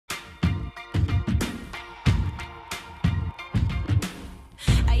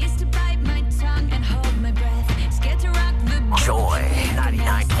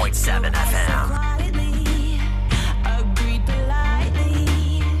99.7 FM.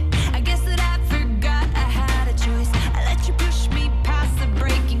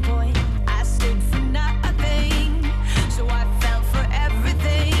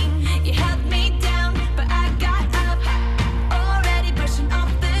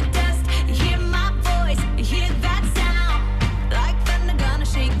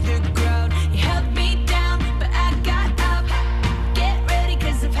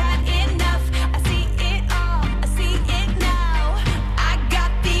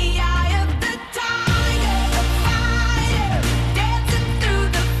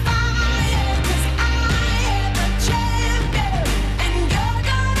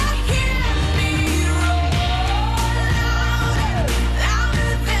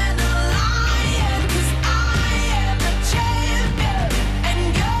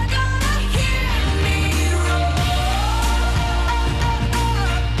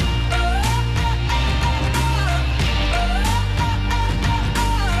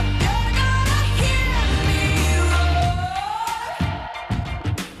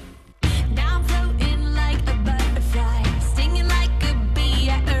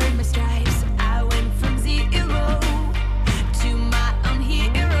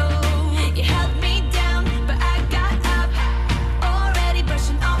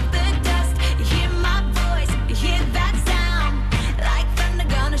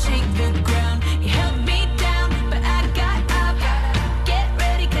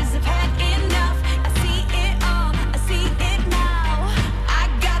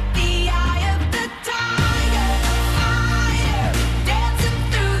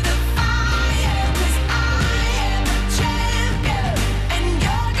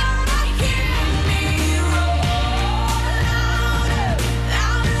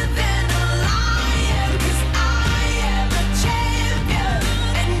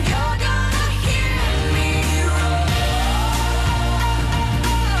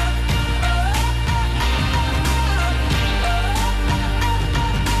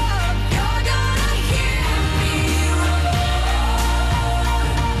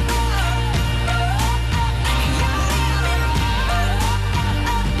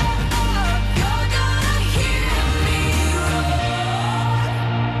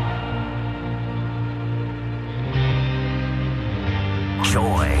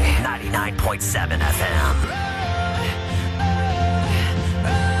 Joy 99.7 FM.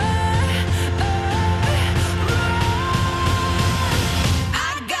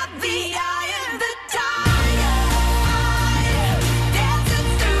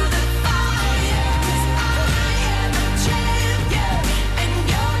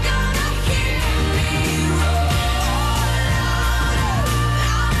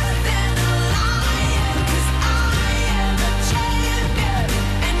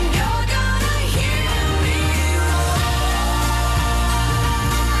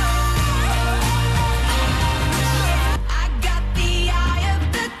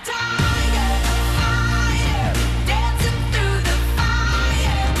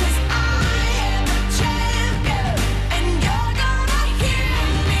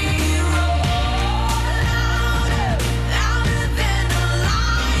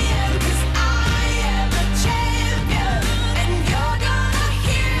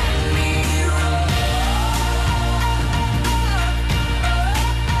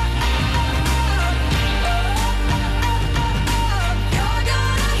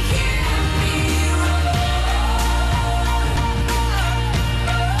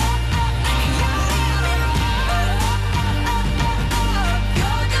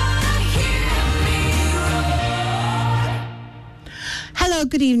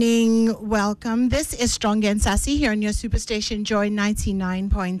 Good evening. Welcome. This is Strong and Sassy here on your superstation Joy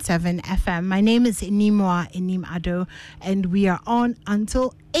 99.7 FM. My name is Inimwa Ado, and we are on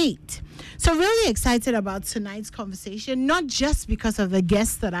until 8. So really excited about tonight's conversation, not just because of the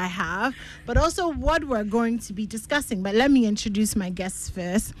guests that I have, but also what we're going to be discussing. But let me introduce my guests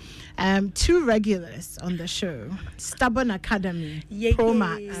first. Two regulars on the show. Stubborn Academy. Pro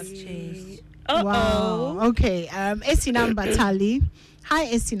Max. I've changed. Wow. Okay. Esinam Batali. Hi,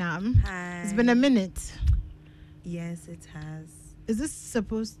 Esinam. Hi. It's been a minute. Yes, it has. Is this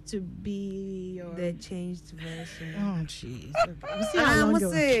supposed to be your... The changed version. Oh, jeez. Okay. We'll see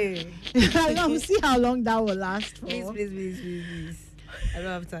how long we'll see how long that will last for. Please. I don't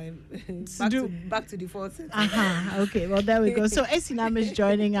have time. Back to default. Okay, well, there we go. So, Esinam is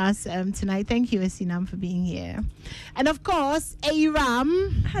joining us tonight. Thank you, Esinam, for being here. And, of course,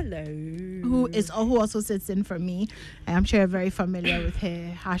 Aram. Hello. Who also sits in for me. I'm sure you're very familiar with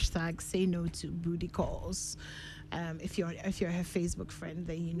her hashtag, say no to booty calls. If you're her Facebook friend,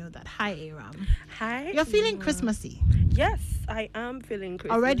 then you know that. Hi, Aram. Hi. You're feeling Christmassy Yes, I am feeling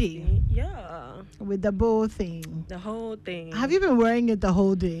Christmassy. already Yeah. with the bow thing. The whole thing. Have you been wearing it the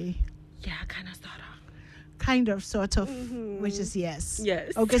whole day? Yeah, kind of, sort of. Kind of, sort of, which is yes.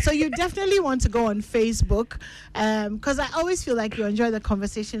 Yes. Okay, so you definitely want to go on Facebook, because I always feel like you enjoy the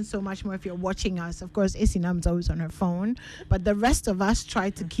conversation so much more if you're watching us. Of course, Isinam's always on her phone, but the rest of us try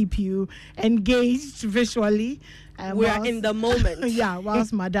to keep you engaged visually. We are in the moment. Yeah,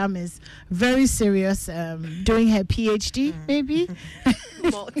 whilst Madame is very serious, doing her PhD, maybe.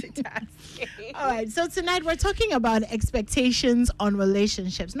 Multitasking. All right, so tonight we're talking about expectations on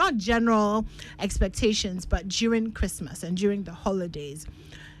relationships, not general expectations, but during Christmas and during the holidays.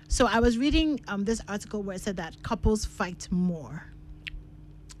 So I was reading this article where it said that couples fight more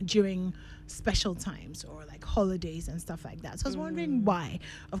during special times or like holidays and stuff like that. So I was wondering why.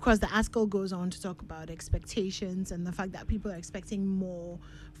 Of course, the article goes on to talk about expectations and the fact that people are expecting more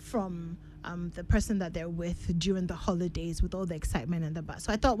from the person that they're with during the holidays with all the excitement and the buzz.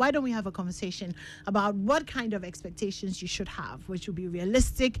 So I thought, why don't we have a conversation about what kind of expectations you should have, which will be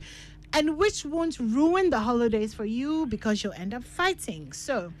realistic and which won't ruin the holidays for you because you'll end up fighting.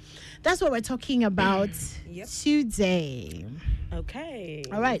 So that's what we're talking about today. Okay.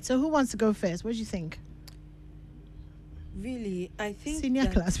 All right, so who wants to go first? What do you think? Really, I think Senior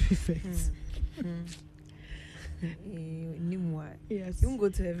that, class prefect. Nimwa. Yes. You won't go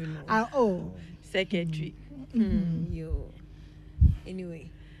to heaven now. Secretary. Yo. Anyway,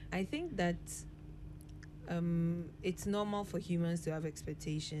 I think that it's normal for humans to have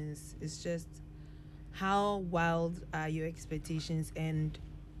expectations. It's just how wild are your expectations and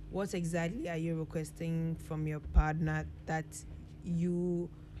what exactly are you requesting from your partner that you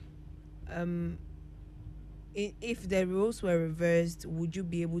if the roles were reversed, would you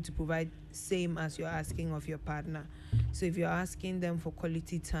be able to provide same as you're asking of your partner? So if you're asking them for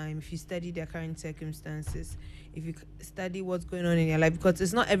quality time, if you study their current circumstances, if you study what's going on in your life, because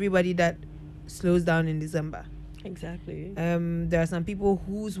it's not everybody that slows down in December. Exactly. There are some people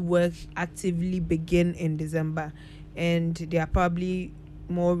whose work actively begin in December, and they are probably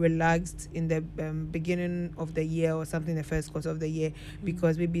more relaxed in the beginning of the year or something, the first quarter of the year,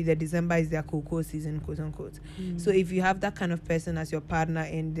 because maybe the December is their cocoa season, quote unquote. So if you have that kind of person as your partner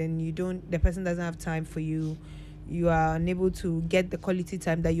and then the person doesn't have time for you, you are unable to get the quality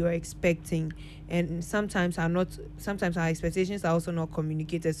time that you are expecting, and sometimes our expectations are also not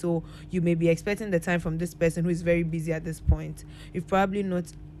communicated. So you may be expecting the time from this person who is very busy at this point. You've probably not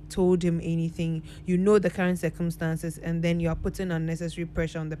told him anything, you know the current circumstances, and then you are putting unnecessary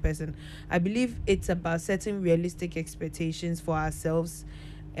pressure on the person. I believe it's about setting realistic expectations for ourselves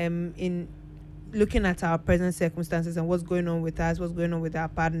in looking at our present circumstances and what's going on with us, what's going on with our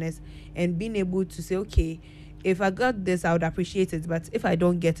partners, and being able to say, okay, if I got this, I would appreciate it, but if I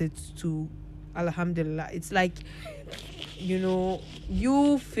don't get it, to alhamdulillah. It's like,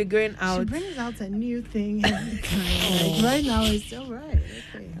 you figuring out. She brings out a new thing every time. Like right now, it's all right.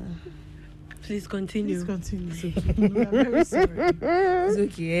 Okay. Please continue. Please continue. We are very sorry. It's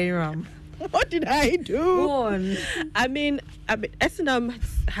okay, Aram. What did I do? Go on. I mean, Esinam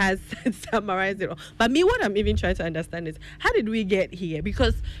has summarized it all. But me, what I'm even trying to understand is, how did we get here?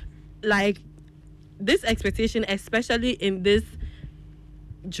 Because, like, this expectation, especially in this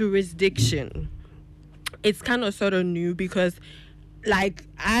jurisdiction, it's kind of sort of new because, like,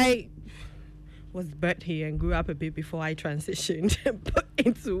 I was birthed here and grew up a bit before I transitioned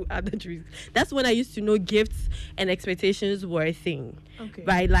into other jurisdictions. That's when I used to know gifts and expectations were a thing. Okay.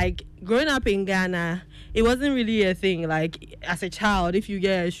 Right? Like, growing up in Ghana, it wasn't really a thing. Like, as a child, if you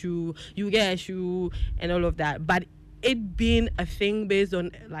get a shoe, you get a shoe and all of that. But it being a thing based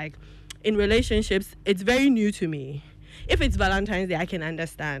on, like, in relationships, it's very new to me. If it's Valentine's Day, I can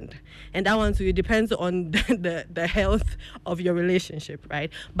understand. And that one too, it depends on the health of your relationship,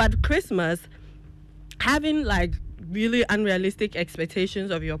 right? But Christmas, having like really unrealistic expectations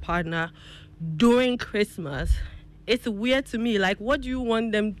of your partner during Christmas, it's weird to me. Like, what do you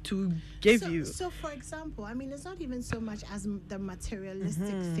want them to give you? So, for example, I mean, it's not even so much as the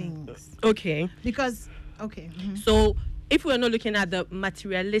materialistic things. Okay. Because, okay. So, if we're not looking at the You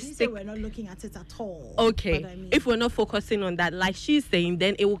materialistic, say we're not looking at it at all. okay, But I mean, if we're not focusing on that, like she's saying,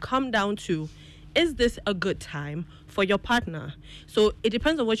 then it will come down to, is this a good time for your partner? So it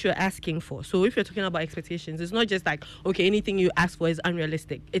depends on what you're asking for. So if you're talking about expectations, it's not just like, okay, anything you ask for is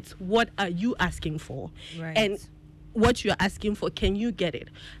unrealistic. It's what are you asking for? Right. And what you're asking for, can you get it?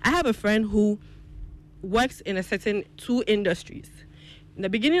 I have a friend who works in a certain 2 industries. In the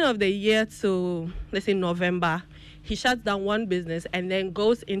beginning of the year to, let's say, November, he shuts down one business and then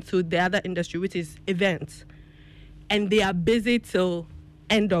goes into the other industry, which is events. and they are busy till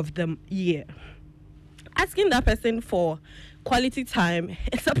end of the year. Asking that person for quality time,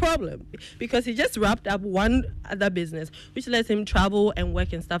 it's a problem because he just wrapped up one other business which lets him travel and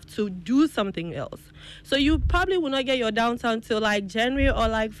work and stuff to do something else. So you probably will not get your downtime till like January or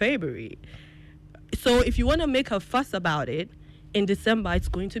like February. So if you want to make a fuss about it in December, it's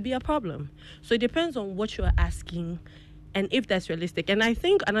going to be a problem. So it depends on what you're asking and if that's realistic. And I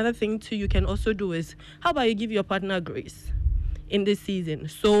think another thing too you can also do is, how about you give your partner grace in this season?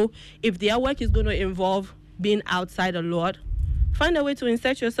 So if their work is going to involve being outside a lot, find a way to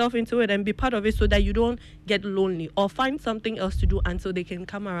insert yourself into it and be part of it so that you don't get lonely, or find something else to do until they can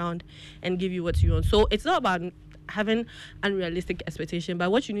come around and give you what you want. So it's not about having unrealistic expectation,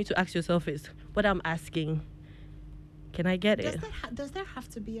 but what you need to ask yourself is, what I'm asking, can I get it? Does there have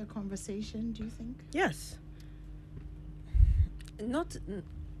to be a conversation, do you think? Yes. Not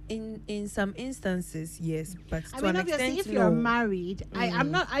in some instances, yes, but I to mean, an obviously, extent, if you're no. married, I'm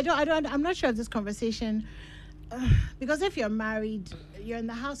not sure if this conversation, because if you're married, you're in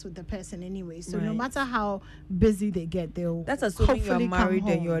the house with the person anyway. So no Right. matter how busy they get, they'll That's assuming you're hopefully come married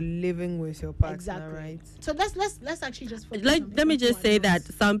and home. you're living with your partner, Exactly. right? So let's actually just focus Let on me people just who are say not-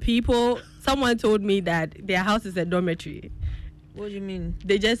 that someone told me that their house is a dormitory. What do you mean?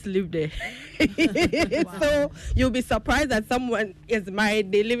 They just live there. So you'll be surprised that someone is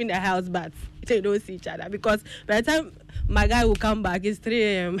married, they live in the house, but they don't see each other. Because by the time my guy will come back, it's 3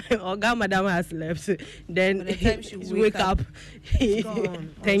 a.m. or madam has left. Then By the time she he wake up,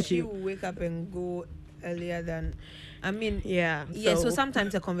 Gone. Thank Or she you. will wake up and go earlier than. I mean, Yeah. yeah. So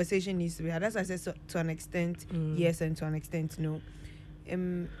sometimes a conversation needs to be had. As I said, so, to an extent, yes, and to an extent, no.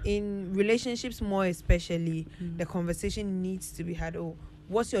 In relationships, more especially, the conversation needs to be had. Oh,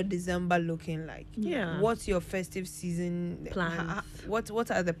 what's your December looking like? Yeah. What's your festive season Plans.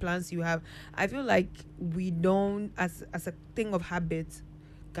 What are the plans you have? I feel like we don't, as a thing of habit,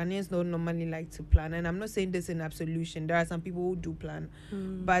 Ghanaians don't normally like to plan. And I'm not saying this in absolution. There are some people who do plan,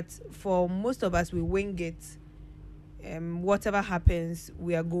 but for most of us, we wing it. Whatever happens,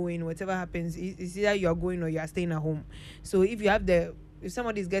 we are going. Whatever happens, it's either you are going or you are staying at home. So if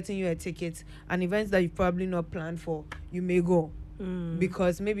somebody is getting you a ticket, an event that you probably not planned for, you may go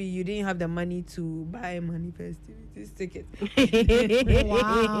because maybe you didn't have the money to buy a money festivities ticket.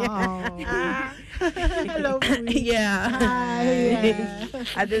 Wow. Hello. Pui. Yeah. Hi. Yeah.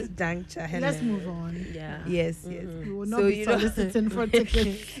 At this juncture, Let's Helen. move on. Yeah. Yes. We will not So be you don't- soliciting for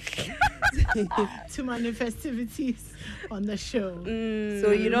tickets to many festivities on the show.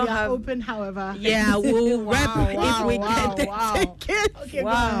 So you don't we are have. open, however. Yeah, we'll rep if we wow, get the wow. ticket. Okay,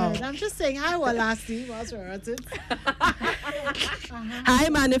 Wow. go ahead. I'm just saying hi, Walasti, whilst we're at it. Hi,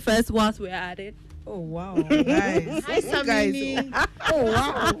 Manifest, whilst we're at it. Oh wow, guys. Hi, You guys. Samini. Oh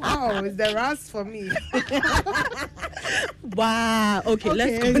wow, it's the rust for me. Wow. Okay,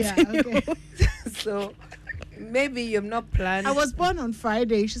 let's continue. Yeah, okay. So maybe you've not planned. I was born on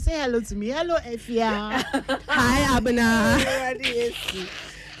Friday. You should say hello to me. Hello, Efia. Hi, Abena.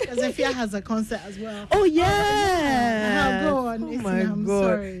 Because Efia has a concert as well. Oh, yeah. Go on. Oh Ify, my I'm god.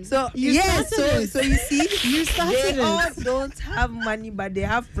 sorry. So You yes, started it. so you see, You started they all it. don't have money, but they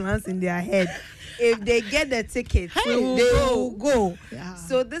have plans in their head. If they get the tickets, Hey, they will go. Yeah.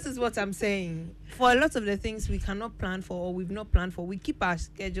 So this is what I'm saying. For a lot of the things we cannot plan for or we've not planned for, we keep our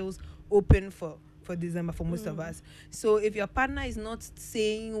schedules open for December for most of us. So if your partner is not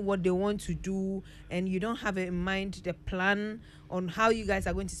saying what they want to do and you don't have in mind the plan on how you guys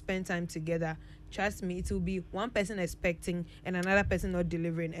are going to spend time together, trust me, it will be one person expecting and another person not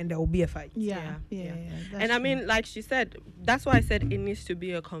delivering, and there will be a fight. Yeah. And I mean, like she said, that's why I said it needs to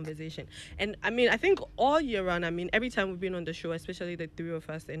be a conversation. And I mean, I think all year round, I mean, every time we've been on the show, especially the three of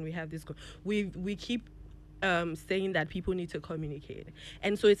us, and we have this, we keep saying that people need to communicate.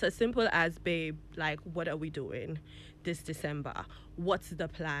 And so it's as simple as, babe, like, what are we doing this December? What's the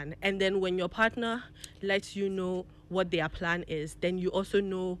plan? And then when your partner lets you know what their plan is, then you also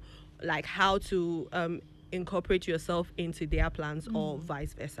know like how to incorporate yourself into their plans or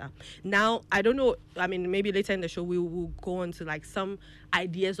vice versa. Now, I don't know, I mean, maybe later in the show we will go on to like some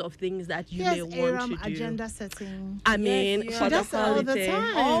ideas of things that you may want to do. Agenda setting. I mean, Yes, for yeah. the That's all the quality.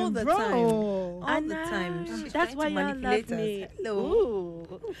 time. All the bro. time. All I the time. know. She's That's why trying to y'all love manipulate us. me. Hello.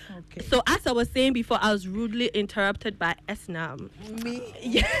 Ooh. Okay. So as I was saying before, I was rudely interrupted by Esnam. Me.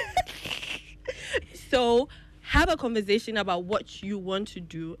 Yeah. So have a conversation about what you want to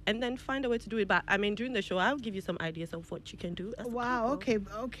do and then find a way to do it. But I mean, during the show, I'll give you some ideas of what you can do. As a Wow.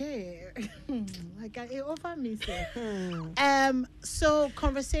 couple. Okay. Like it over me. So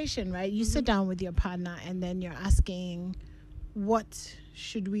conversation, right? You sit down with your partner and then you're asking what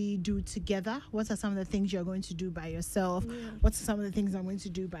should we do together? What are some of the things you're going to do by yourself? What are some of the things I'm going to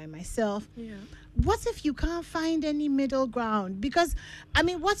do by myself? What if you can't find any middle ground? Because I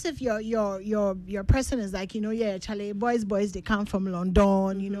mean, what if your person is like, Charlie, boys, they come from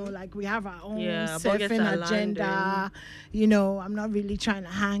London, like we have our own surfing agenda. I'm not really trying to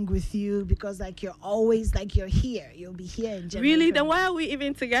hang with you because like you're always like you're here. You'll be here in January. Really? Then why are we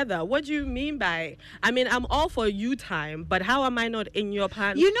even together? What do you mean by? I mean, I'm all for you time, but how am I not in your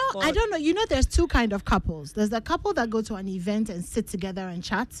plan? I don't know. There's two kind of couples. There's the couple that go to an event and sit together and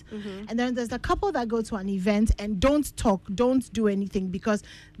chat, and then there's the couple that go to an event and don't talk, don't do anything because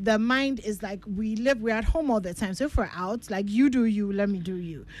the mind is like we're at home all the time. So if we're out, like you do you, let me do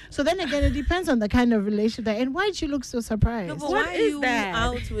you. So then again, it depends on the kind of relationship. And why did you look so surprised? No, but why are you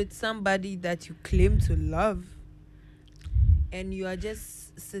out with somebody that you claim to love, and you are just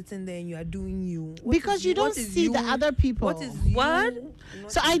sitting there and you are doing you? Because you don't see the other people. What is what?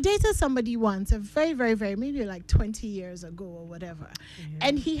 So I dated somebody once, a very, very, very, maybe like 20 years ago or whatever.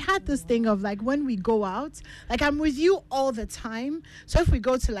 And he had this thing of like, when we go out, like I'm with you all the time. So if we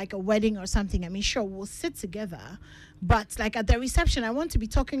go to like a wedding or something, I mean, sure, we'll sit together. But like at the reception, I want to be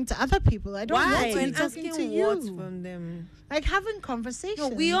talking to other people. I don't want to be talking to you. What from them? Like having conversations. No,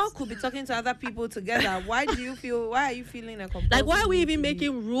 we all could be talking to other people together. Why are you feeling a compulsion? Like, why are we even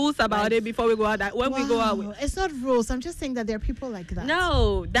making rules about it before we go out? That when we go out, it's not rules. I'm just saying that there are people like that.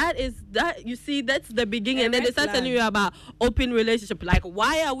 No, you see, that's the beginning, and then they start telling you about open relationship. Like,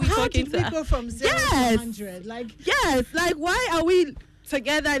 why are we talking to? How did we go from 0 to 100? Like, like why are we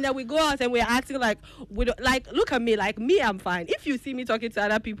together and then we go out and we're acting like we don't, like, look at me, like me, I'm fine. If you see me talking to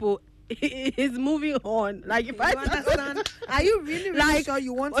other people, it's moving on. Like, if I understand, are you really like, sure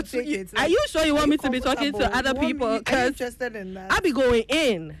you want to take it? Like, are you sure you want me to be talking to other people? Because interested in that. I'll be going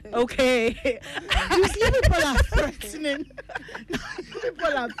in. Okay. You see, people are threatening.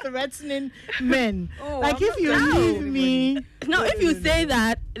 People are threatening men. Like, if you leave me. No, if you say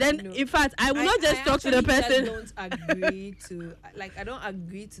that, then in fact, I will not just talk to the person. I don't agree to, like, I don't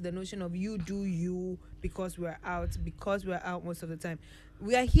agree to the notion of you do you because we're out most of the time.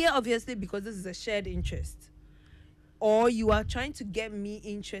 We are here obviously because this is a shared interest, or you are trying to get me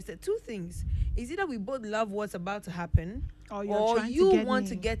interested. Two things: is either we both love what's about to happen, or you want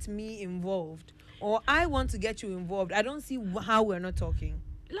to get me involved, or I want to get you involved. I don't see how we're not talking.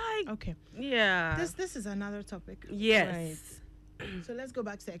 Like, okay, yeah, this is another topic. Yes. Right. So let's go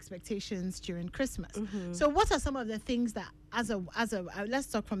back to expectations during Christmas. So what are some of the things that as a let's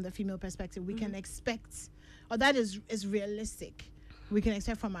talk from the female perspective, we can expect, or that is realistic, we can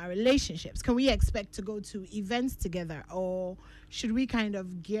expect from our relationships? Can we expect to go to events together, or should we kind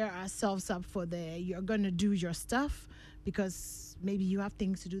of gear ourselves up for you're going to do your stuff because maybe you have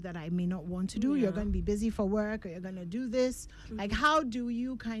things to do that I may not want to do? You're going to be busy for work, or you're going to do this. Like, how do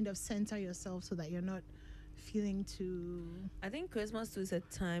you kind of center yourself so that you're not feeling too... I think Christmas too is a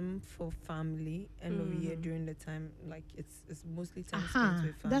time for family, end of year during the time, like it's mostly time spent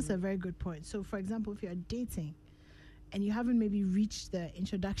with family. That's a very good point. So for example, if you're dating and you haven't maybe reached the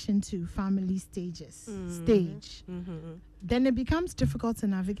introduction to family stage, then it becomes difficult to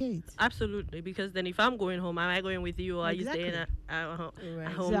navigate. Absolutely, because then if I'm going home, am I going with you, or are you staying at home?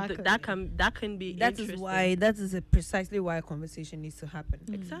 Exactly. That can be that interesting. That is precisely why a conversation needs to happen.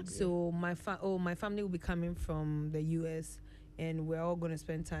 Exactly. So my family will be coming from the US, and we're all going to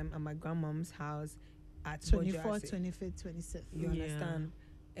spend time at my grandmom's house at 24th, 25th, 26th. You understand?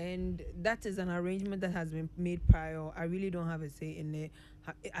 And that is an arrangement that has been made prior. I really don't have a say in it.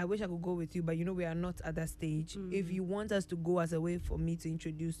 I wish I could go with you, but we are not at that stage. If you want us to go as a way for me to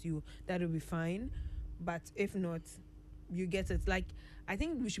introduce you, that will be fine. But if not, you get it. Like, I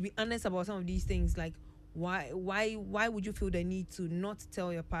think we should be honest about some of these things. Like, why would you feel the need to not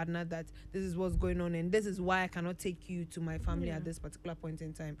tell your partner that this is what's going on and this is why I cannot take you to my family at this particular point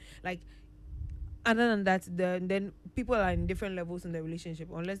in time? Like, other than that, then people are in different levels in the relationship,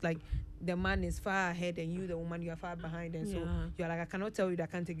 unless like the man is far ahead and you, the woman, you are far behind, and so you're like, I cannot tell you that I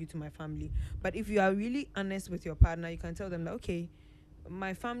can't take you to my family. But if you are really honest with your partner, you can tell them that, okay,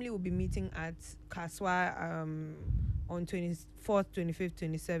 my family will be meeting at Kaswa on 24th, 25th,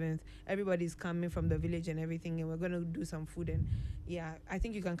 27th. Everybody's coming from the village and everything, and we're going to do some food. And I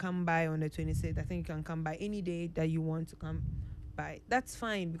think you can come by on the 26th. I think you can come by any day that you want to come by. That's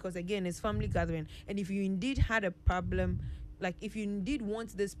fine, because again, it's family gathering. And if you indeed had a problem, like if you indeed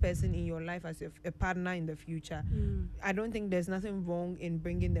want this person in your life as a partner in the future, I don't think there's nothing wrong in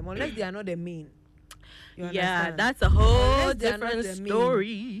bringing them, unless they are not the main. You understand? That's a whole different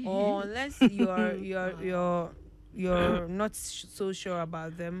story. Or unless you're not so sure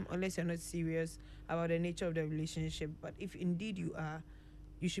about them, unless you're not serious about the nature of the relationship. But if indeed you are,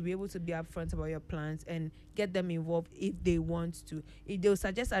 you should be able to be upfront about your plans and get them involved if they want to. If they'll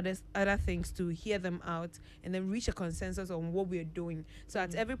suggest other things, to hear them out and then reach a consensus on what we're doing. So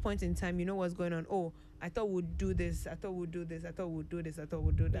at every point in time, you know what's going on. Oh, I thought we'd do this. I thought we'd do this. I thought we'd do this. I thought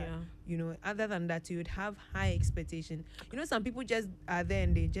we'd do that. Yeah. You know, other than that, you would have high expectation. You know, some people just are there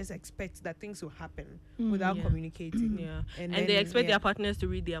and they just expect that things will happen without Yeah. communicating. Yeah, and then, they expect their partners to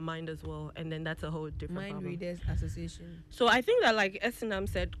read their mind as well, and then that's a whole different Mind problem. Readers Association. So I think that, like Esinam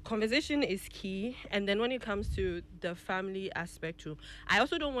said, conversation is key. And then when it comes to the family aspect too, I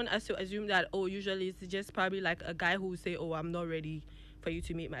also don't want us to assume that, oh, usually it's just probably like a guy who will say, oh, I'm not ready for you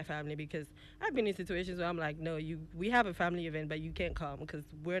to meet my family, because I've been in situations where I'm like, no, we have a family event, but you can't come because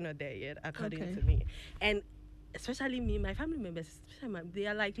we're not there yet, according to me. And especially me, my family members, they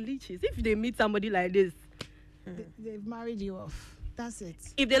are like leeches. If they meet somebody like this, They've married you off. That's it.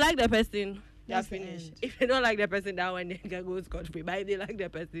 if they like the person, they're That's the finished. end. If they don't like the person, that one they can go scot-free. But if they like the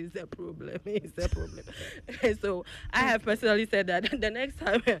person, it's a problem. It's a problem. So I have personally said that the next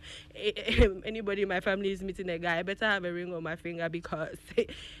time anybody in my family is meeting a guy, I better have a ring on my finger, because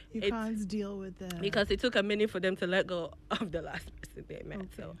You can't deal with that. because it took a minute for them to let go of the last person they met.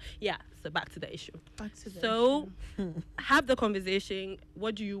 So yeah, so back to the issue. Back to the So have the conversation.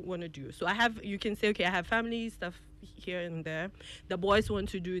 What do you want to do? So you can say, okay, I have family stuff here and there. The boys want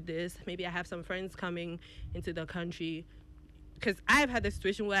to do this. Maybe I have some friends coming into the country. Because I've had a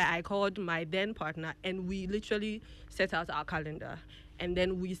situation where I called my then partner and we literally set out our calendar, and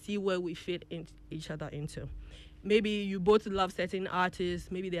then we see where we fit each other into. Maybe you both love certain artists.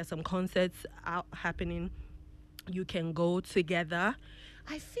 Maybe there are some concerts out happening. You can go together.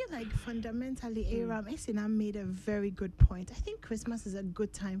 I feel like fundamentally, Aram Esinam made a very good point. I think Christmas is a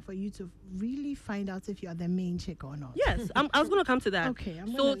good time for you to really find out if you're the main chick or not. Yes, I was going to come to that. Okay,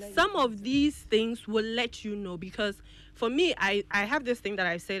 I'm so gonna let some you of these things will let you know, because for me, I have this thing that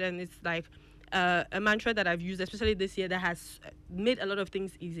I've said, and it's like a mantra that I've used, especially this year, that has made a lot of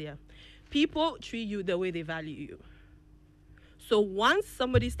things easier. People treat you the way they value you. So once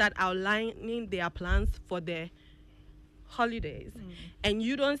somebody start outlining their plans for their holidays and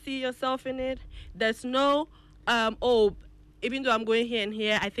you don't see yourself in it, there's no even though I'm going here and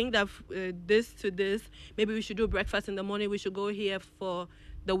here, I think that this to this, maybe we should do breakfast in the morning, we should go here for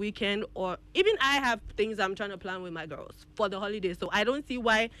the weekend, or even I have things I'm trying to plan with my girls for the holidays. So I don't see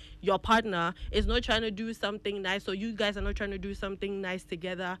why your partner is not trying to do something nice, or you guys are not trying to do something nice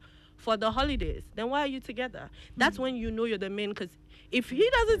together for the holidays. Then why are you together? That's when you know you're the man, because if he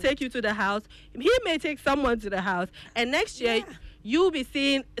doesn't take you to the house, he may take someone to the house, and next year you'll be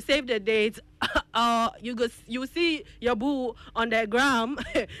seeing save the date. You see your boo on the gram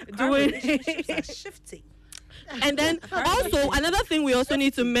doing. Relationships are shifty. And then also another thing we also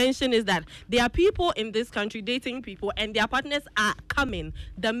need to mention is that there are people in this country dating people, and their partners are coming.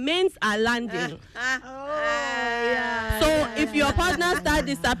 The men's are landing. So if your partner start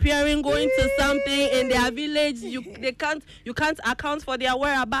disappearing, going to something in their village, you can't account for their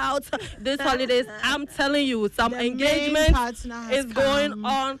whereabouts this holidays. I'm telling you, some The main engagement partner has is going come.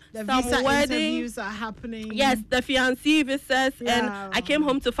 on. The Some visa wedding. interviews are happening. Yes, the fiancé visas, Yeah. and I came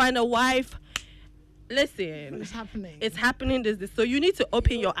home to find a wife. Listen, It's happening. it's happening this. So you need to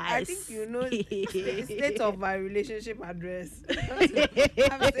open your I eyes. think you know the state of my relationship address.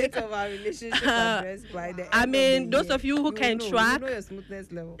 Have state of our relationship address by the end I mean, of the those year. of you who can know, track, you know your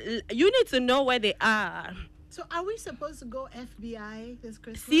smoothness level. you need to know where they are. So are we supposed to go FBI this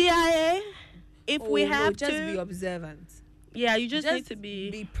Christmas? CIA, if we Oh, no, have just to. be observant. Yeah, you just need to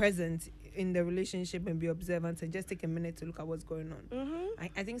be. present in the relationship and be observant, and just take a minute to look at what's going on.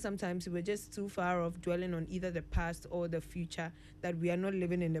 I think sometimes we're just too far off dwelling on either the past or the future, that we are not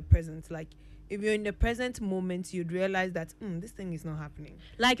living in the present. Like, if you're in the present moment, you'd realize that this thing is not happening.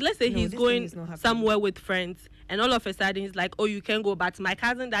 Like, let's say No, he's this going thing is not happening. somewhere with friends, and all of a sudden he's like, oh, you can go, but my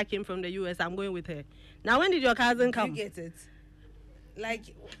cousin that came from the US, I'm going with her. Now, when did your cousin You come? get it?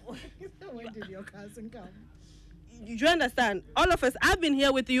 Like, When did your cousin come? You understand? All of us, I've been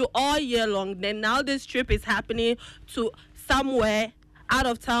here with you all year long. Then now this trip is happening to somewhere out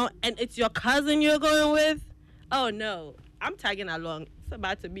of town, and it's your cousin you're going with? Oh, no. I'm tagging along. It's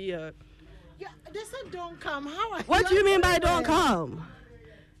about to be a... Yeah, they said don't come. How are What do you mean by don't there? come?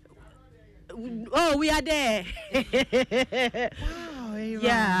 Oh, we are there. Wow, Aram.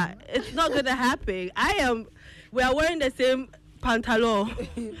 Yeah, it's not going to happen. We are wearing the same pantalon.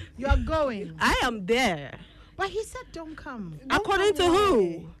 You are going. I am there. But he said don't come. According to come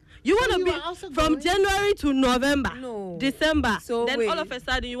who? You want So to you are also be from going? January to November, No. December. So then all wait. of a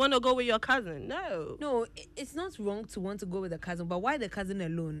sudden you want to go with your cousin. No. no, it's not wrong to want to go with a cousin, but why the cousin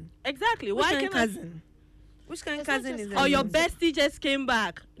alone? Exactly. Which Why kind can I? cousin? Which kind of It's not cousin just is Or it? your bestie just came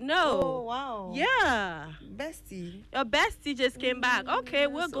back. No. Oh wow. Yeah. Bestie. Your bestie just came back. Okay,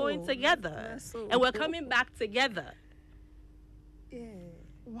 we're that's going so- together. that's so- And we're coming back together. Yeah.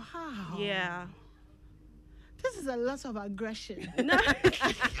 Wow. Yeah. This is a lot of aggression. No.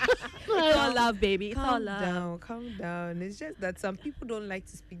 It's all love, baby. It's all Calm love. down, calm down. It's just that some people don't like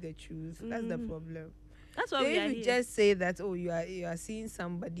to speak the truth. That's the problem. That's why So we are if you here. just say that, oh, you are seeing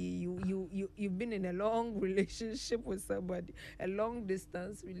somebody, you've been in a long relationship with somebody, a long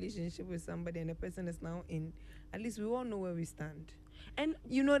distance relationship with somebody, and the person is now in. At least we all know where we stand. And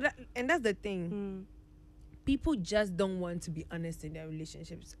You know that, and that's the thing. mm, People just don't want to be honest in their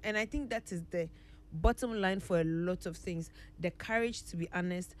relationships, and I think that is the bottom line for a lot of things: the courage to be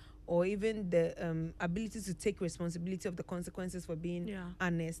honest, or even the ability to take responsibility of the consequences for being Yeah.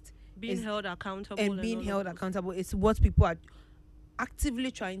 honest, being is- held accountable and being all held of those. accountable is what people are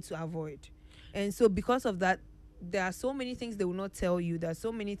actively trying to avoid. And so because of that, there are so many things they will not tell you, there are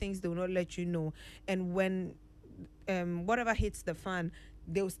so many things they will not let you know, and when whatever hits the fan,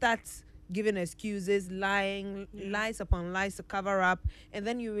 they'll start giving excuses, lying, lies upon lies to cover up, and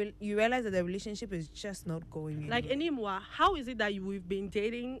then you realize that the relationship is just not going Like anywhere. anymore, how is it that we'll be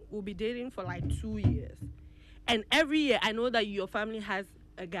dating for like 2 years? And every year I know that your family has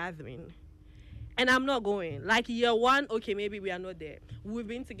a gathering. And I'm not going. Like year 1, okay, maybe we are not there. We've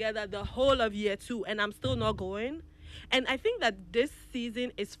been together the whole of year 2 and I'm still not going. And I think that this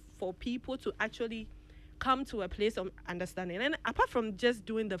season is for people to actually come to a place of understanding. And apart from just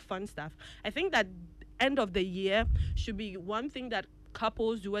doing the fun stuff, I think that end of the year should be one thing that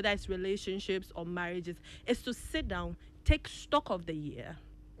couples do, whether it's relationships or marriages, is to sit down, take stock of the year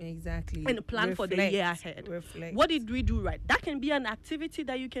Exactly. and plan for the year ahead. Reflect. What did we do right? That can be an activity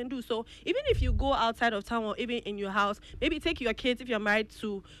that you can do. So even if you go outside of town or even in your house, maybe take your kids, if you're married,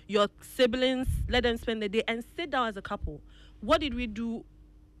 to your siblings, let them spend the day and sit down as a couple. What did we do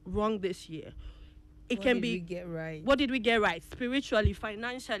wrong this year? It What can did be we get right? what did we get right spiritually,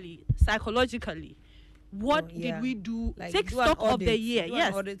 financially, psychologically? What yeah. did we do? Like, Take do an stock of the audit. year. Do an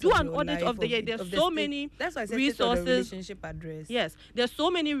Yes, audit do of an your audit life, of the year. of There's the so state. many That's why I said state of the resources. relationship address. Yes, there's so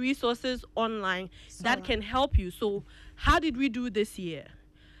many resources online that can help you. So, how did we do this year?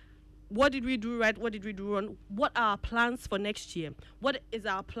 What did we do right? What did we do wrong? What are our plans for next year? What is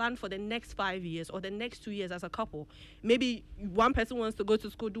our plan for the next 5 years or the next 2 years as a couple? Maybe one person wants to go to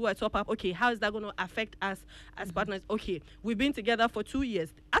school, do a top up. Okay, how is that going to affect us as partners? Okay, we've been together for 2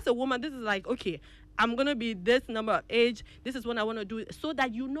 years. As a woman, this is like, okay, I'm going to be this number of age. This is what I want to do, so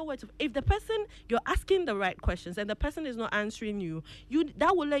that you know what. If the person, you're asking the right questions and the person is not answering you,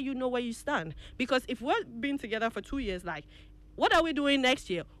 that will let you know where you stand. Because if we're been together for 2 years, like, what are we doing next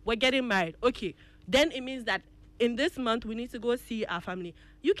year? We're getting married. Okay. Then it means that in this month, we need to go see our family.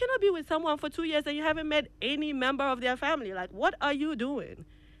 You cannot be with someone for 2 years and you haven't met any member of their family. Like, what are you doing?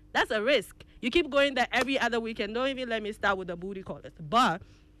 That's a risk. You keep going there every other weekend. Don't even let me start with the booty callers.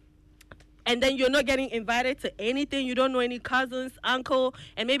 And then you're not getting invited to anything. You don't know any cousins, uncle,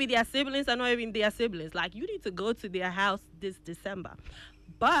 and maybe their siblings are not even their siblings. Like, you need to go to their house this December.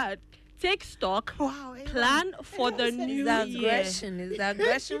 But take stock, Wow, plan for the new It's year. aggression. It's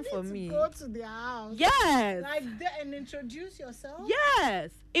aggression for to me. go to their house. Yes. And introduce yourself. Yes.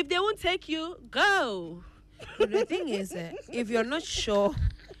 If they won't take you, go. But the thing is, if you're not sure,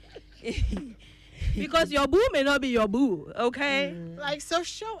 Because your boo may not be your boo, okay? Like, so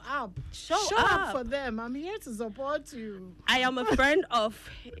show up. Show up up. for them. I'm here to support you. I am a friend of,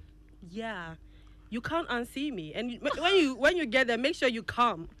 yeah, you can't unsee me. And when you get there, make sure you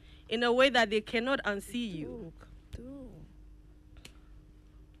come in a way that they cannot unsee you.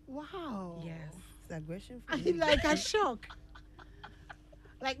 Wow. Yes, it's aggression for me. Like a shock.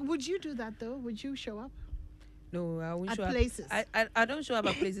 Like, would you do that though? Would you show up? No, I won't At show places. up. I don't show up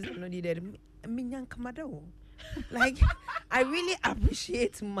at places I'm not needed. Like, I really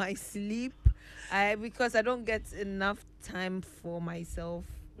appreciate my sleep. Because I don't get enough time for myself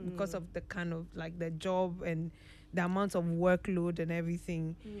because of the kind of like the job and the amount of workload and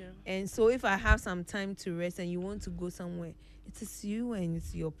everything. Yeah. And so if I have some time to rest and you want to go somewhere, it is you and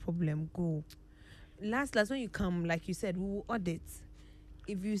it's your problem. Go. Last when you come, like you said, we will audit.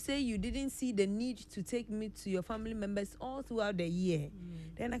 If you say you didn't see the need to take me to your family members all throughout the year,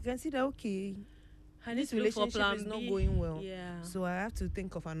 then I can see that, okay, I need this to look for relationship plan is not B. going well. Yeah. So I have to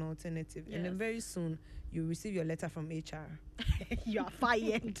think of an alternative. And then Yes. very soon, you receive your letter from HR. You are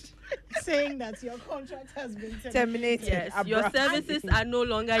fired. Saying that your contract has been Terminated. Yes, your services are no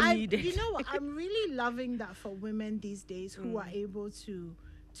longer needed. You know what? I'm really loving that for women these days who are able to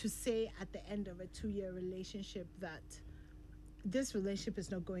say at the end of a 2-year relationship that this relationship is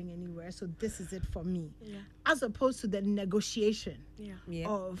not going anywhere, so this is it for me. Yeah. As opposed to the negotiation Yeah.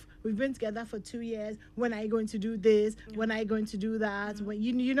 of we've been together for 2 years. When are you going to do this? When are you going to do that? When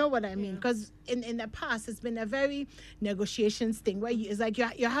you know what I mean? Because in the past, it's been a very negotiations thing where it's like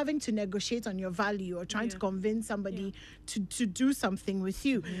you're having to negotiate on your value or trying to convince somebody to do something with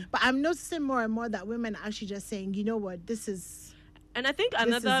you. But I'm noticing more and more that women are actually just saying, you know what, this is. And I think This is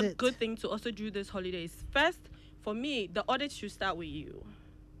another it. good thing to also do this holiday is first, for me, the audit should start with you.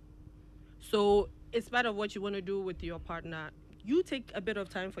 So it's part of what you want to do with your partner. You take a bit of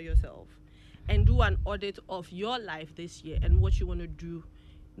time for yourself and do an audit of your life this year and what you want to do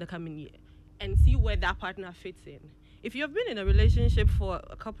the coming year and see where that partner fits in. If you've been in a relationship for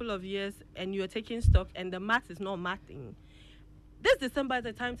a couple of years and you're taking stock and the math is not mathing, this December is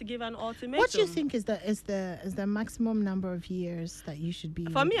the time to give an ultimatum. What do you think is the maximum number of years that you should be?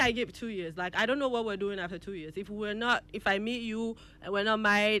 For me, I give 2 years. Like, I don't know what we're doing after 2 years. If I meet you and we're not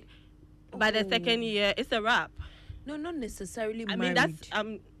married, by the second year, it's a wrap. No, not necessarily I married. mean, that's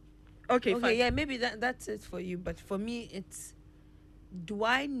okay. Fine. Yeah, maybe that's it for you. But for me, it's, do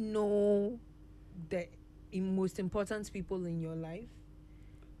I know the most important people in your life,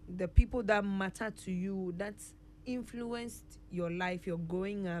 the people that matter to you, that's influenced your life, your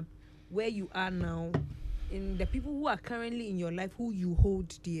growing up, where you are now, in the people who are currently in your life, who you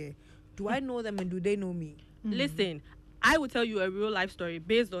hold dear. Do I know them and do they know me? Listen, I will tell you a real life story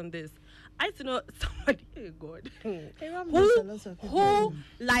based on this. I used to know somebody, oh God, who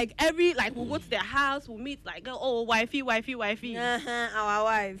like we'll go to their house, we'll meet like, oh, wifey. Our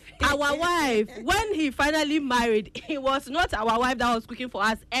wife. Our wife. When he finally married, it was not our wife that was cooking for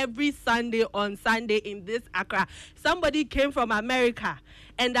us every Sunday on Sunday in this Accra. Somebody came from America,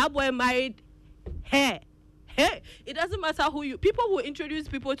 and that boy married her. Hey, it doesn't matter who you. People will introduce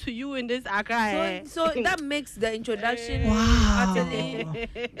people to you in this Accra. So that makes the introduction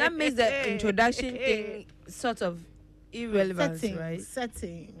that makes the introduction thing sort of irrelevant, right?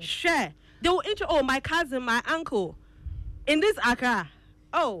 Setting. Sure. They will my cousin, my uncle, in this Accra.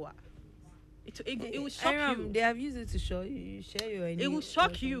 Oh, it will shock you. They have used it to show you, share your. It will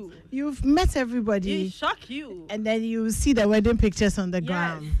shock you. You've met everybody. It will shock you. And then you see the wedding pictures on the Yes.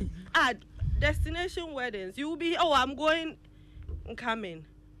 ground. Destination weddings. You will be, I'm going, I'm coming.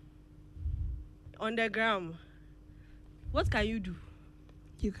 On the ground. What can you do?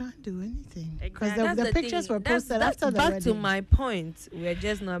 You can't do anything. Exactly. Because That's the pictures thing. were posted That's after the back wedding. to my point. We're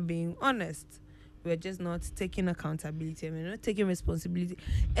just not being honest. We're just not taking accountability. We're not taking responsibility.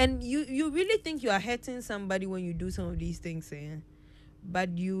 And you really think you are hurting somebody when you do some of these things, eh?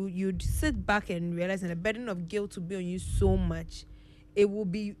 But you'd sit back and realize, and the burden of guilt will be on you so much. It will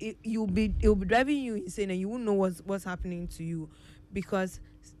be driving you insane, and you won't know what's happening to you, because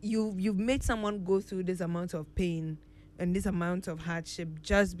you've made someone go through this amount of pain and this amount of hardship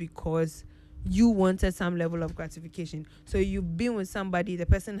just because you wanted some level of gratification. So you've been with somebody, the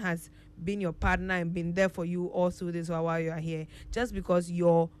person has been your partner and been there for you all through this while you are here, just because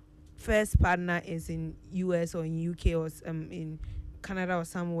your first partner is in US or in UK or in Canada or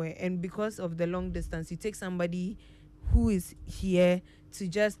somewhere, and because of the long distance, you take somebody who is here to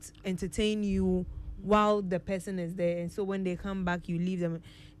just entertain you while the person is there, and so when they come back, you leave them.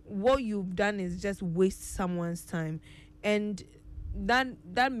 What you've done is just waste someone's time, and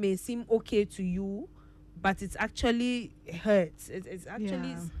that may seem okay to you, but it's actually hurts. It's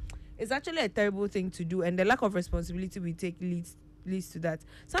actually a terrible thing to do, and the lack of responsibility we take leads to that.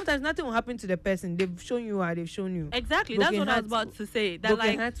 Sometimes nothing will happen to the person. They've shown you how they've shown you. Exactly. That's what I was about to say. That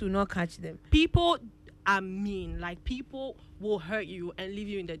broken hearts will not catch them. People are mean. Like, people will hurt you and leave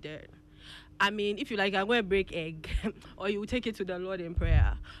you in the dirt. I mean, if you like, I'm going to break egg, or you will take it to the Lord in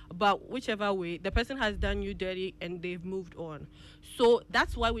prayer. But whichever way, the person has done you dirty and they've moved on. So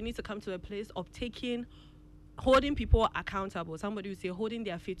that's why we need to come to a place of holding people accountable. Somebody will say, holding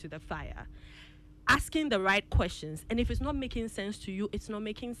their feet to the fire. Asking the right questions. And if it's not making sense to you, it's not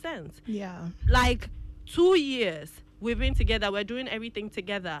making sense. Yeah. Like, 2 years we've been together, we're doing everything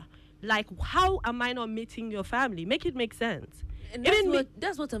together. Like, how am I not meeting your family? Make it make sense. And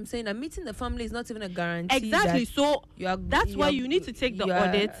that's what I'm saying. That meeting the family is not even a guarantee. Exactly. So that's why you need to take the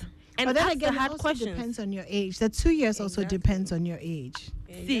audit and but then ask again, the it hard also questions. depends on your age. The 2 years also depends on your age.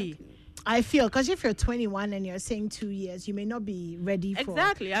 See, I feel, because if you're 21 and you're saying 2 years, you may not be ready for.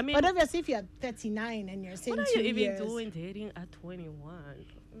 Exactly. I mean, but obviously, if you're 39 and you're saying what 2 are you years, even doing dating at 21?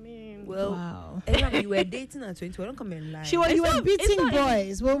 I mean, well, wow. You were dating at 21. Don't come and lie. You were beating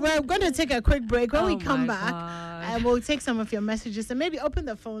boys. Well, we're going to take a quick break. When we come my back, God. we'll take some of your messages and maybe open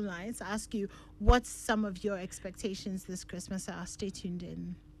the phone lines, ask you what some of your expectations this Christmas are. Stay tuned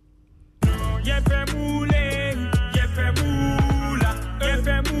in.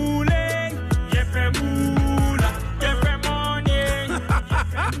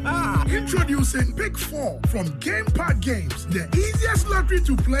 Introducing Pick 4 from Game Park Games, the easiest lottery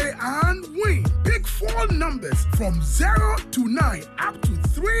to play and win. Pick 4 numbers from 0 to 9 up to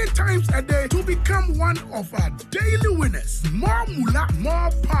 3 times a day to become one of our daily winners. More moolah, more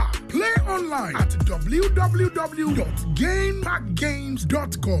power. Play online at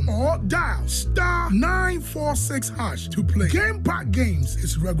www.gameparkgames.com or dial *946# to play. Game Park Games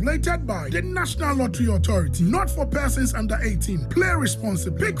is regulated by the National Lottery Authority, not for persons under 18. Play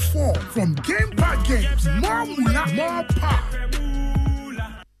responsibly. Pick 4 from Game Park Games. More moolah, more power.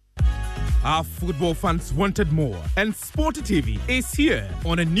 Our football fans wanted more, and Sporty TV is here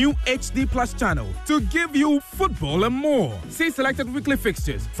on a new HD Plus channel to give you football and more. See selected weekly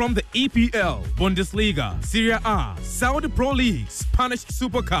fixtures from the EPL, Bundesliga, Serie A, Saudi Pro League, Spanish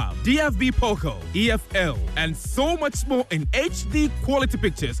Super Cup, DFB Pokal, EFL, and so much more in HD quality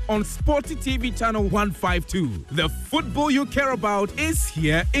pictures on Sporty TV channel 152. The football you care about is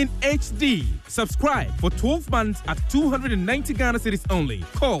here in HD. Subscribe for 12 months at 290 Ghana cedis only.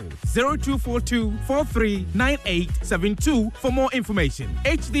 Call 0242 439872 for more information.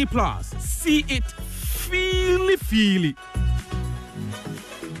 HD Plus. See it, feel it, feel it.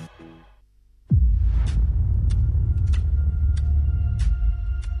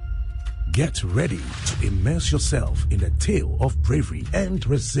 Get ready to immerse yourself in a tale of bravery and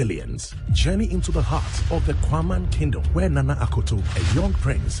resilience. Journey into the heart of the Kwaman Kingdom, where Nana Akoto, a young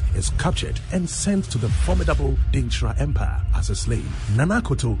prince, is captured and sent to the formidable Dintra Empire as a slave. Nana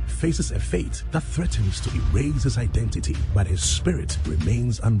Akoto faces a fate that threatens to erase his identity, but his spirit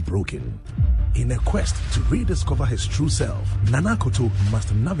remains unbroken. In a quest to rediscover his true self, Nana Akoto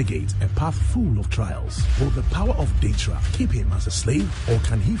must navigate a path full of trials. Will the power of Dintra keep him as a slave, or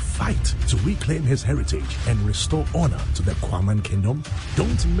can he fight to reclaim his heritage and restore honor to the Kwaman Kingdom?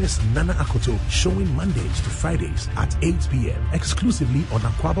 Don't miss Nana Akoto, showing Mondays to Fridays at 8 p.m. exclusively on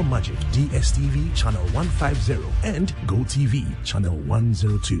Aquaba Magic, DSTV channel 150 and GoTV channel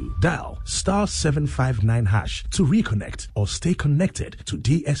 102. Dial *759# to reconnect or stay connected to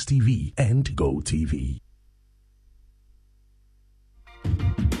DSTV and GoTV.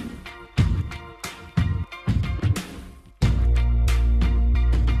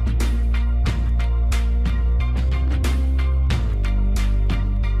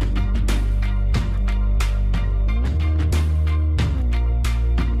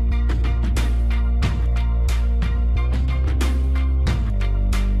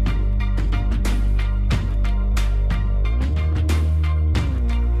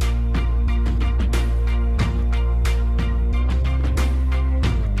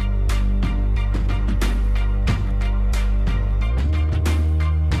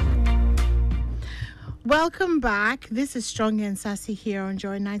 Welcome back. This is Strong and Sassy here on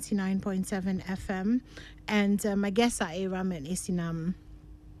Joy 99.7 FM. And my guests are Aram and Isinam,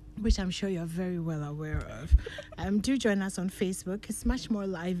 which I'm sure you're very well aware of. Do join us on Facebook. It's much more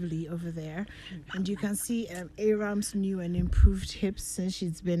lively over there. And you can see Aram's new and improved hips since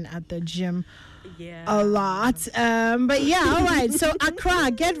she's been at the gym a lot. But yeah, all right. So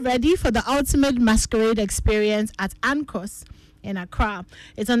Accra, get ready for the ultimate masquerade experience at Ankos in Accra.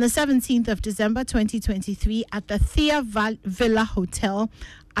 It's on the 17th of December 2023 at the Thea Villa Hotel,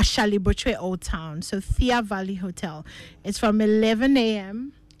 Ashali-Botre Old Town. So Thea Valley Hotel. It's from 11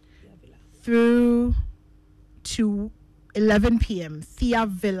 a.m. through to 11 p.m. Thea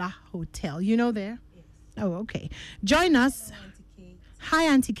Villa Hotel. You know there? Yes. Oh, okay. Join us. Hi,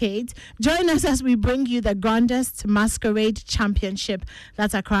 Auntie Kate. Join us as we bring you the grandest masquerade championship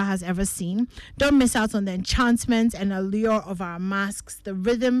that Accra has ever seen. Don't miss out on the enchantment and allure of our masks, the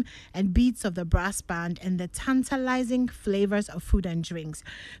rhythm and beats of the brass band, and the tantalizing flavors of food and drinks.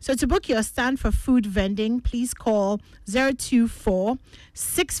 So to book your stand for food vending, please call 024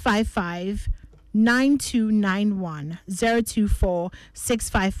 655 9291 024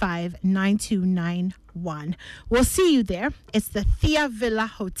 655 9291. We'll see you there. It's the Thea Villa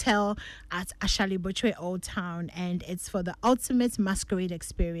Hotel at Ashali-Botre Old Town, and it's for the ultimate masquerade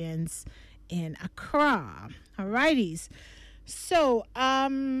experience in Accra. Alrighties. So,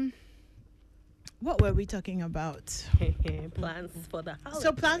 what were we talking about? Plans for the house.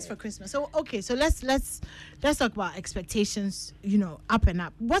 So plans for Christmas. So okay, so let's talk about expectations, up and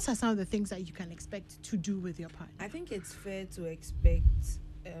up. What are some of the things that you can expect to do with your partner? I think it's fair to expect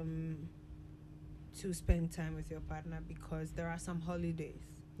to spend time with your partner because there are some holidays.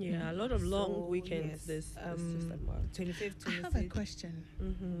 Yeah, a lot of long weekends yes, this 25th, 26th. I have a question.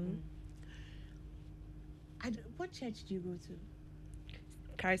 Mm-hmm. What church do you go to?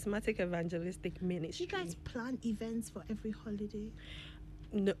 charismatic evangelistic Do ministry. you guys plan events for every holiday?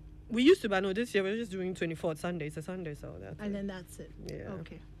 No, we used to, but no, this year we're just doing 24th Sunday. It's a Sunday, so that's And it. then that's it. Yeah.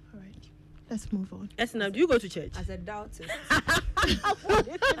 Okay. All right. Let's move on. Esna, do you go to church? As a doubtist.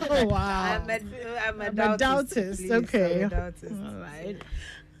 Oh, wow. I'm a a doubtist. doubtist, please, okay. I'm a doubtist. All right.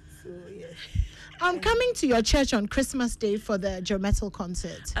 So, yeah. I'm coming to your church on Christmas Day for the Joe Metal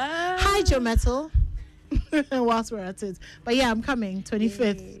concert. Ah. Hi, Joe Metal. Whilst we're at it. But yeah, I'm coming,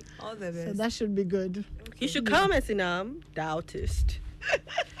 25th. Yay. All the best. So that should be good. You should come, Esna. Doubtist.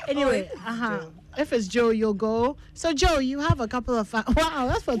 Anyway, Joe. if it's Joe, you'll go. So, Joe, you have a couple of... wow,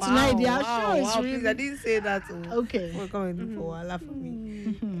 that's for tonight. Yeah, sure. It's Please, I really... didn't say that. Okay. We're coming for a laugh for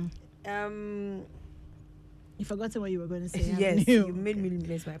me. You forgotten what you were going to say. Yes, haven't you made me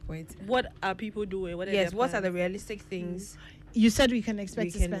miss my point. What are people doing? What are Yes, their what are plans? the realistic things You said we can expect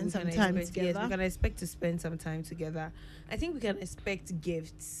we to spend some time expect? together. Yes, we can expect to spend some time together. I think we can expect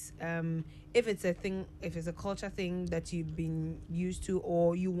gifts. If it's a thing, if it's a culture thing that you've been used to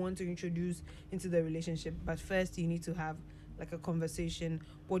or you want to introduce into the relationship, but first you need to have like a conversation.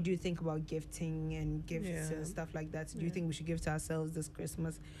 What do you think about gifting and gifts Yeah. and stuff like that? Do you think we should give to ourselves this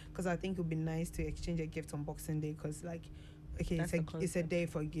Christmas? Because I think it would be nice to exchange a gift on Boxing Day. Because like, okay, That's it's the a day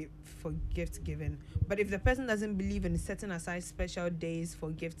for gift giving. But if the person doesn't believe in setting aside special days for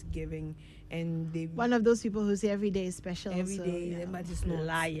gift giving, and they One of those people who say every day is special. every so, day, yeah. but it's not.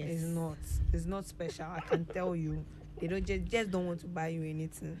 Liars. It's not special. I can tell you. They don't just don't want to buy you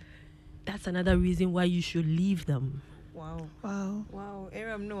anything. That's another reason why you should leave them. Wow. Wow.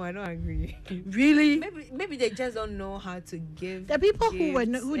 Aram, no, I don't agree. Really? Maybe they just don't know how to give. There are people who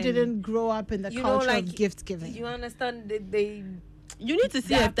gifts and, didn't grow up in the culture of gift giving. You understand that they You need to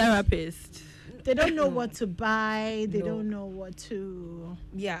see a That- therapist. They don't know what to buy. They No. don't know what to.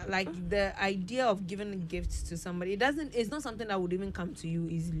 yeah, like the idea of giving gifts to somebody, it's not something that would even come to you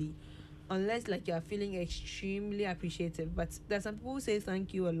easily. Unless like you're feeling extremely appreciative. But there's some people who say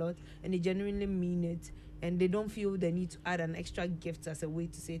thank you a lot and they genuinely mean it, and they don't feel the need to add an extra gift as a way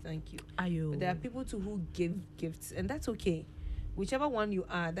to say thank you. Ayo. But there are people too who give gifts, and that's okay. Whichever one you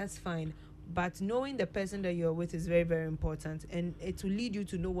are, that's fine. But knowing the person that you're with is very, very important, and it will lead you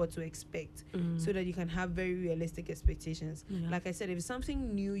to know what to expect, so that you can have very realistic expectations. Yeah. Like I said, if it's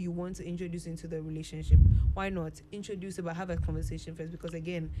something new you want to introduce into the relationship, why not introduce it, but have a conversation first, because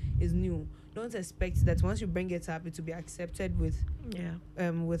again, it's new. Don't expect that once you bring it up, it will be accepted with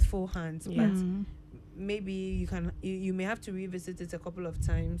full hands. Yeah. But maybe you may have to revisit it a couple of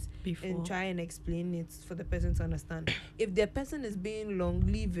times Before. and try and explain it for the person to understand. If the person is being long,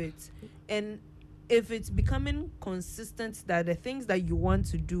 leave it. And if it's becoming consistent that the things that you want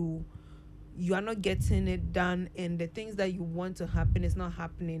to do, you are not getting it done, and the things that you want to happen is not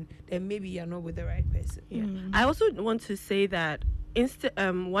happening, then maybe you're not with the right person. Yeah. I also want to say that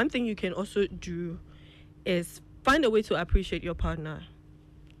one thing you can also do is find a way to appreciate your partner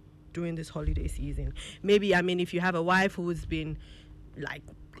during this holiday season. Maybe, if you have a wife who's been like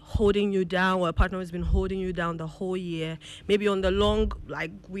holding you down, or a partner who's been holding you down the whole year, maybe on the long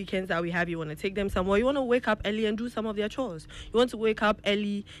weekends that we have, you want to take them somewhere. You want to wake up early and do some of their chores. You want to wake up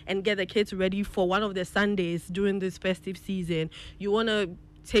early and get the kids ready for one of the Sundays during this festive season. You want to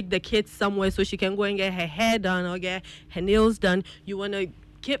take the kids somewhere so she can go and get her hair done or get her nails done. You want to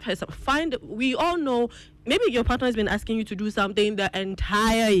give her some. We all know maybe your partner has been asking you to do something the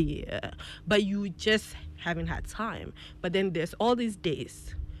entire year, but you just haven't had time. But then there's all these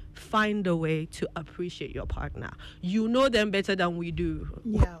days. Find a way to appreciate your partner. You know them better than we do.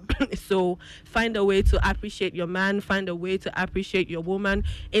 Yeah. So find a way to appreciate your man. Find a way to appreciate your woman.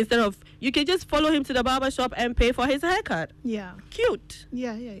 Instead of, you can just follow him to the barber shop and pay for his haircut. Yeah. Cute.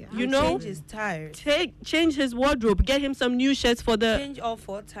 Yeah. You know, Change his tires. change his wardrobe. Get him some new shirts for the. Change all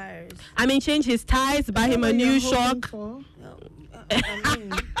 4 tires. Change his ties. Buy him a What new you're hoping shock. for? I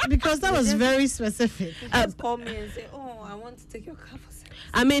mean, Because that was very specific. just call me and say, "Oh, I want to take your car for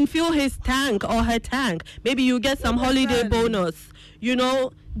service." Fill his tank or her tank. Maybe you get some holiday understand. bonus.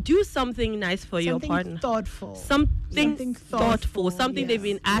 Do something nice for your partner. Thoughtful. Something thoughtful. Something they've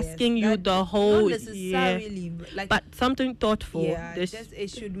been asking you That- the whole not year. necessarily, like, But something thoughtful. yeah, There's it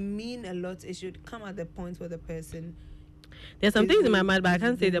should mean a lot. It should come at the point where the person. some it's things in my good, mind, but I it's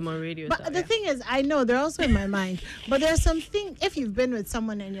can't say good. them on radio. But so, the yeah. thing is, I know they're also in my mind. But there's something, if you've been with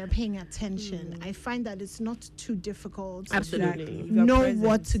someone and you're paying attention, I find that it's not too difficult to Absolutely. If you're know present,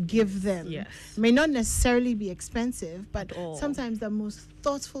 what to give them. Yes. May not necessarily be expensive, but At all. sometimes the most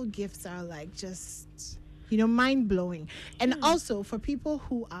thoughtful gifts are like just, mind blowing. And also for people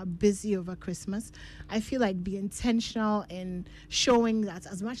who are busy over Christmas, I feel like be intentional in showing that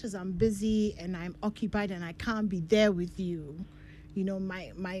as much as I'm busy and I'm occupied and I can't be there with you,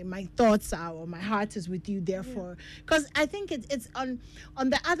 my thoughts are, or my heart is with you, therefore, because I think it's on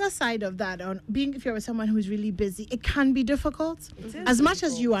the other side of that, on being, if you're with someone who's really busy, it can be difficult. As much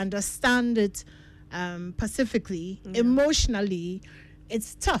as you understand it pacifically, emotionally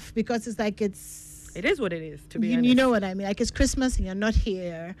it's tough, because it's like it is what it is, to be honest. You know what I mean, like it's Christmas and you're not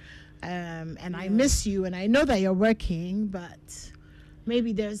here, and I miss you, and I know that you're working, but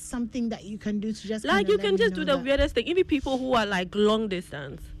maybe there's something that you can do to just like, you can just do the that. weirdest thing. Even people who are like long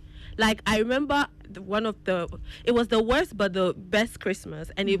distance. Like, I remember it was the worst but the best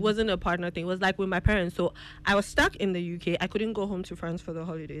Christmas, and it wasn't a partner thing. It was like with my parents. So I was stuck in the UK. I couldn't go home to France for the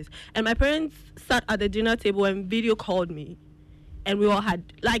holidays. And my parents sat at the dinner table and video called me. And we all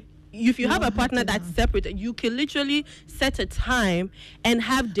had, like, if you have a partner that's separate, you can literally set a time and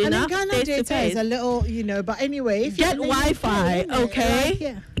have dinner face to face. Is a little, but anyway, if get Wi-Fi,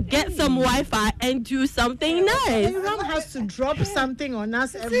 okay? Get some Wi-Fi and do something nice. Everyone has to drop something on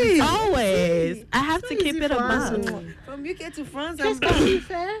us every time. Always. I have to keep it above. From UK to France, Qu'est-ce que tu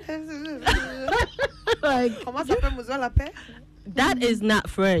fais? Like, comment ça s'appelle Mouzoua la paix? That is not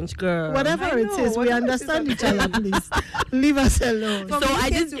French, girl. Whatever it is, we understand each other, please. Leave us alone. From So UK I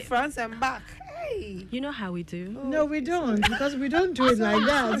just to France and back. Hey. You know how we do. No, we don't, because we don't do it like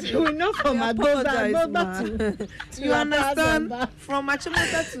that. We're not from Adoba to You understand? From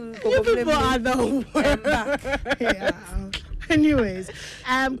Achimota to you people are the worst. Yeah. Anyways,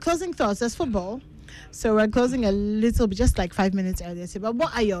 closing thoughts. There's football, so we're closing a little bit, just like 5 minutes earlier. But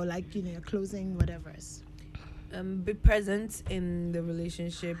what are your your closing whatever's? Be present in the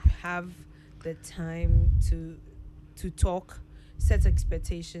relationship. Have the time to talk, set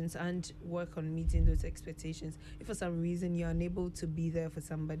expectations, and work on meeting those expectations. If for some reason you're unable to be there for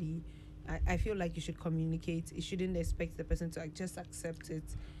somebody, I feel like you should communicate. You shouldn't expect the person to just accept it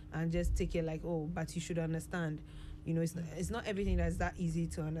and just take it like, oh, but you should understand. It's not everything that's that easy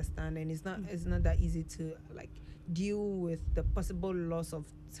to understand, and it's not that easy to like deal with the possible loss of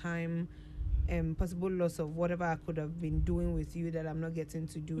time and possible loss of whatever I could have been doing with you that I'm not getting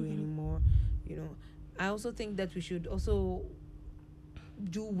to do anymore. I also think that we should also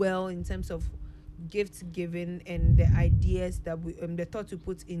do well in terms of gift giving and the ideas that we the thought we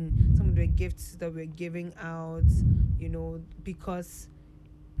put in some of the gifts that we're giving out, because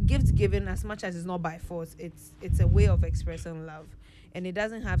gift giving, as much as it's not by force, it's a way of expressing love, and it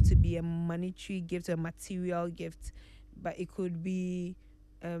doesn't have to be a monetary gift or a material gift, but it could be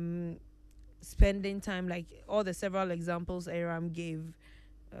spending time, like all the several examples Aram gave.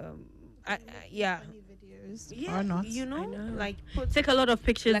 Or not. Like Take a lot of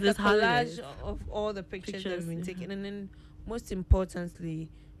pictures like this a holiday. collage of all the pictures that have been taken, and then most importantly,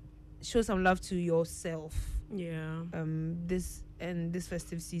 show some love to yourself. Yeah. This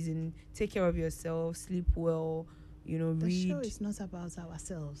festive season, take care of yourself, sleep well, The read. show is not about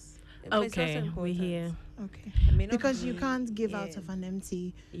ourselves. But it's also Okay, we're important. here. Okay. It may not Because be- you can't give yeah. out of an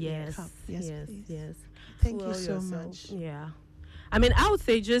empty Yes. cup. Yes, Yes. please. Yes. Thank Fuel you so yourself. much. Yeah. I mean, I would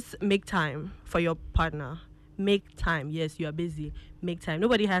say just make time for your partner. Make time. Yes, you are busy. Make time.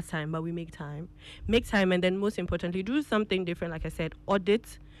 Nobody has time, but we make time. Make time, and then most importantly, do something different. Like I said,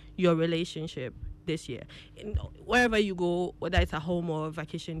 audit your relationship this year. Wherever you go, whether it's at home or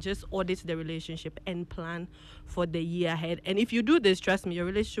vacation, just audit the relationship and plan for the year ahead. And if you do this, trust me, your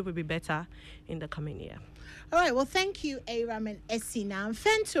relationship will be better in the coming year. All right. Well, thank you, Aram and Essie. Now,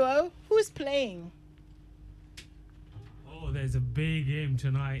 Fento, who's playing? Oh, there's a big game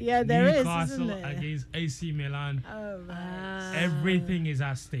tonight. Yeah, there is, Newcastle isn't there? against AC Milan. Oh, right. Everything is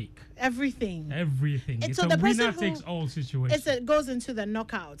at stake. Everything. Everything. It's It's so a the person winner who- takes all situation. It goes into the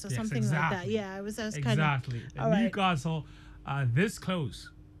knockouts or Yes, something like that. exactly. Yeah, I was kind of. Exactly. All right. Newcastle are this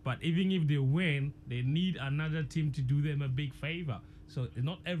close, but even if they win, they need another team to do them a big favor. So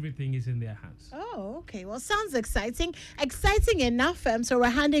not everything is in their hands. Oh, okay. Well, sounds exciting. Exciting enough. So we're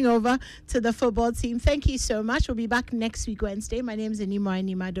handing over to the football team. Thank you so much. We'll be back next week, Wednesday. My name is Enimo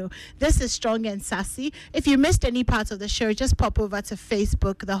Animado. This is Strong and Sassy. If you missed any part of the show, just pop over to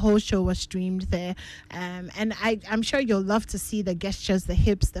Facebook. The whole show was streamed there. And I'm sure you'll love to see the gestures, the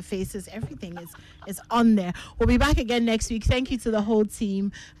hips, the faces. Everything is on there. We'll be back again next week. Thank you to the whole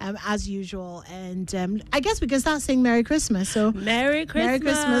team, as usual. And I guess we can start saying Merry Christmas. So Merry Christmas. Merry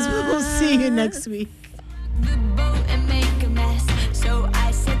Christmas. We'll see you next week. Goodbye.